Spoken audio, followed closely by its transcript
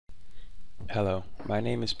Hello, my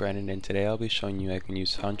name is Brandon and today I'll be showing you how you can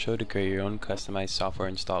use Honcho to create your own customized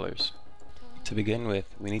software installers. To begin with,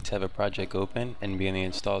 we need to have a project open and be in the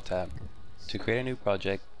Install tab. To create a new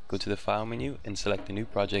project, go to the File menu and select the New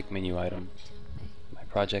Project menu item. My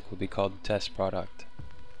project will be called Test Product.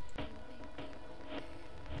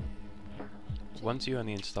 Once you're on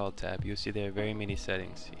the Install tab, you'll see there are very many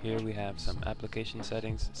settings. Here we have some application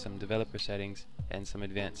settings, some developer settings, and some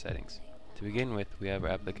advanced settings. To begin with, we have our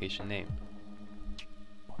application name.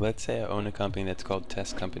 Let's say I own a company that's called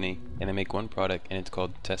Test Company, and I make one product and it's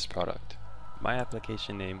called Test Product. My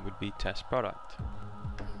application name would be Test Product.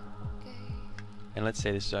 And let's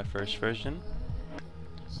say this is our first version,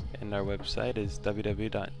 and our website is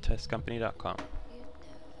www.testcompany.com.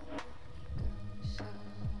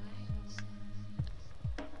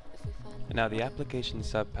 Now the application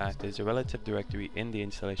subpath is a relative directory in the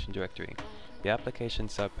installation directory. The application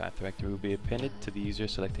subpath directory will be appended to the user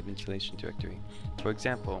selected installation directory. For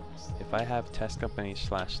example, if I have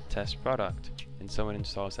testcompany/testproduct and someone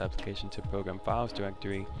installs the application to program files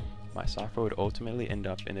directory, my software would ultimately end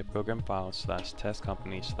up in the program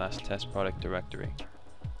files/testcompany/testproduct directory.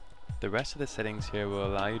 The rest of the settings here will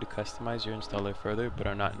allow you to customize your installer further but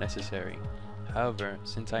are not necessary. However,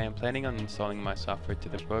 since I am planning on installing my software to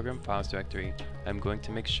the program files directory, I'm going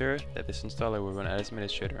to make sure that this installer will run as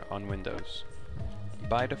administrator on Windows.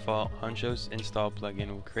 By default, Honcho's install plugin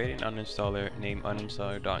will create an uninstaller named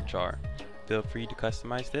uninstaller.jar. Feel free to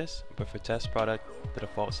customize this, but for Test Product, the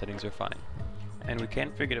default settings are fine. And we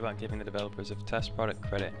can't forget about giving the developers of Test Product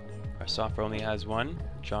credit. Our software only has one,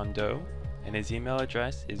 John Doe, and his email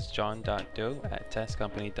address is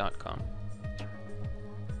john.doe@testcompany.com.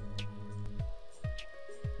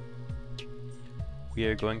 We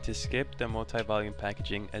are going to skip the multi-volume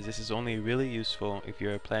packaging as this is only really useful if you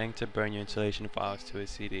are planning to burn your installation files to a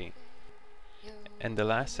CD. And the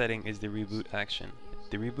last setting is the reboot action.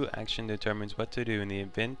 The reboot action determines what to do in the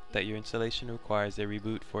event that your installation requires a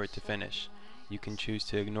reboot for it to finish. You can choose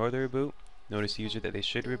to ignore the reboot, notice the user that they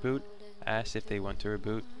should reboot, ask if they want to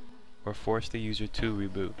reboot, or force the user to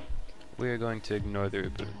reboot. We are going to ignore the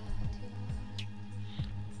reboot.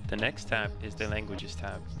 The next tab is the Languages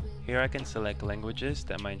tab. Here I can select languages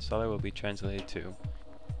that my installer will be translated to.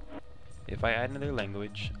 If I add another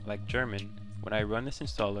language, like German, when I run this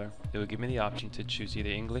installer, it will give me the option to choose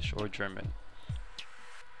either English or German.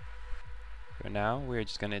 For now, we're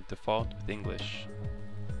just going to default with English.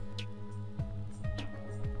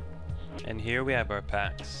 And here we have our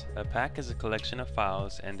packs. A pack is a collection of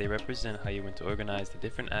files and they represent how you want to organize the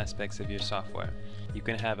different aspects of your software. You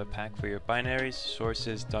can have a pack for your binaries,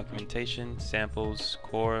 sources, documentation, samples,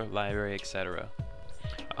 core, library, etc.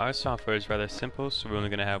 Our software is rather simple, so we're only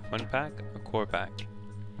going to have one pack, a core pack.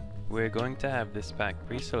 We're going to have this pack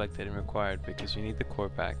pre-selected and required because we need the core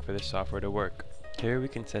pack for the software to work. Here we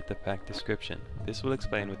can set the pack description. This will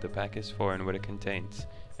explain what the pack is for and what it contains.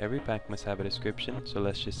 Every pack must have a description, so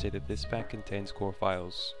let's just say that this pack contains core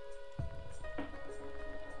files.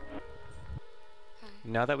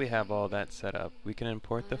 Now that we have all that set up, we can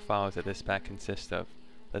import the files that this pack consists of.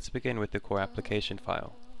 Let's begin with the core application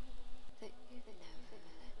file.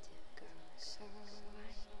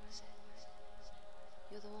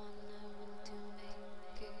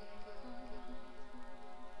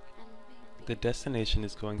 The destination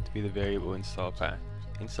is going to be the variable install path.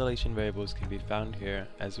 Installation variables can be found here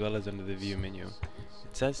as well as under the View menu.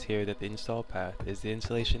 It says here that the install path is the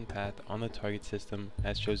installation path on the target system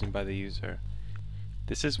as chosen by the user.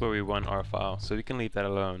 This is where we want our file, so we can leave that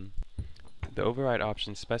alone. The override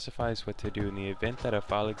option specifies what to do in the event that a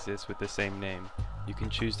file exists with the same name. You can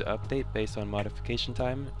choose to update based on modification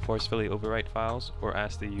time, forcefully overwrite files, or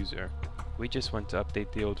ask the user. We just want to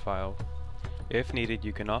update the old file. If needed,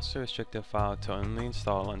 you can also restrict a file to only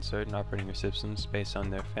install on certain operating systems based on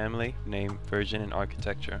their family, name, version, and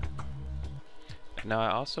architecture. Now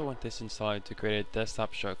I also want this installer to create a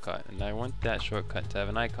desktop shortcut, and I want that shortcut to have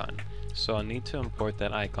an icon, so I'll need to import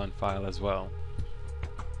that icon file as well.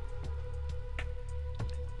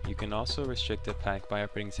 You can also restrict a pack by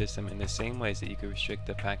operating system in the same ways that you could restrict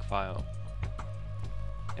the pack file.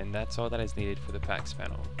 And that's all that is needed for the packs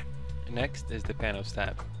panel. Next is the Panels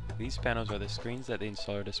tab. These panels are the screens that the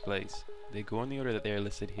installer displays. They go in the order that they are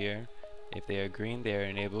listed here. If they are green, they are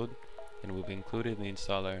enabled and will be included in the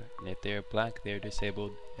installer, and if they are black, they are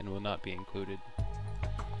disabled and will not be included.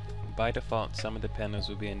 By default, some of the panels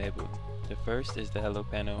will be enabled. The first is the Hello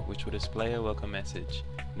panel, which will display a welcome message.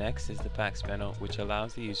 Next is the Packs panel, which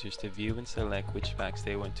allows the users to view and select which packs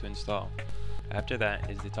they want to install. After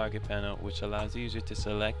that is the Target panel, which allows the user to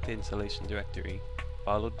select the installation directory,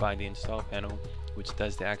 followed by the Install panel, which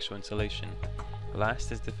does the actual installation.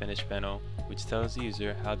 Last is the finish panel, which tells the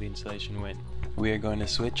user how the installation went. We are going to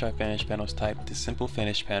switch our finish panel's type to simple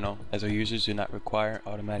finish panel, as our users do not require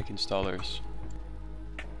automatic installers.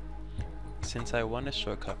 Since I want a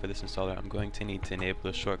shortcut for this installer, I'm going to need to enable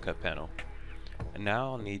a shortcut panel. And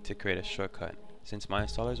now I'll need to create a shortcut. Since my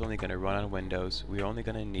installer is only going to run on Windows, we're only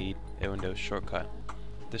going to need a Windows shortcut.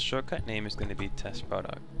 The shortcut name is going to be test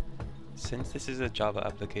product. Since this is a Java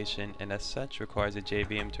application and as such requires a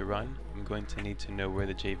JVM to run, I'm going to need to know where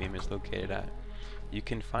the JVM is located at. You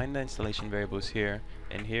can find the installation variables here,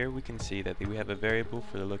 and here we can see that we have a variable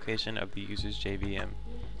for the location of the user's JVM.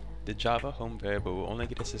 The Java home variable will only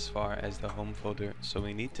get us as far as the home folder, so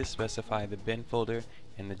we need to specify the bin folder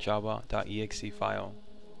in the java.exe file.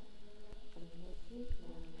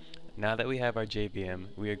 Now that we have our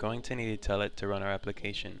JVM, we are going to need to tell it to run our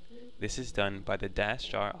application. This is done by the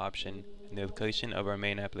 -jar option in the location of our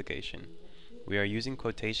main application. We are using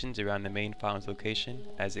quotations around the main file's location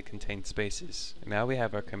as it contains spaces. Now we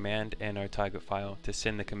have our command and our target file to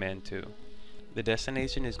send the command to. The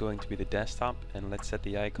destination is going to be the desktop, and let's set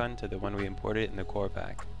the icon to the one we imported in the core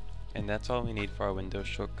pack. And that's all we need for our Windows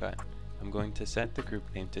shortcut. I'm going to set the group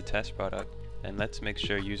name to test product, and let's make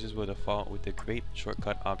sure users will default with the create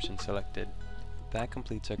shortcut option selected. That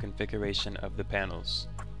completes our configuration of the panels.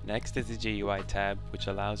 Next is the GUI tab, which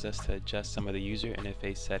allows us to adjust some of the user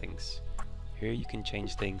interface settings. Here you can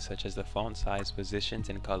change things such as the font size, positions,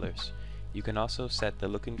 and colors. You can also set the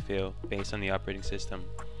look and feel based on the operating system.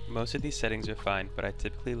 Most of these settings are fine, but I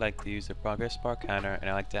typically like to use the progress bar counter, and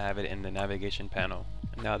I like to have it in the navigation panel.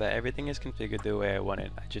 Now that everything is configured the way I want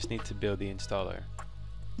it, I just need to build the installer.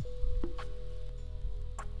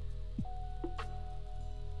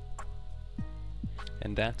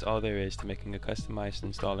 And that's all there is to making a customized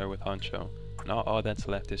installer with Honcho. Now all that's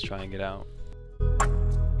left is trying it out.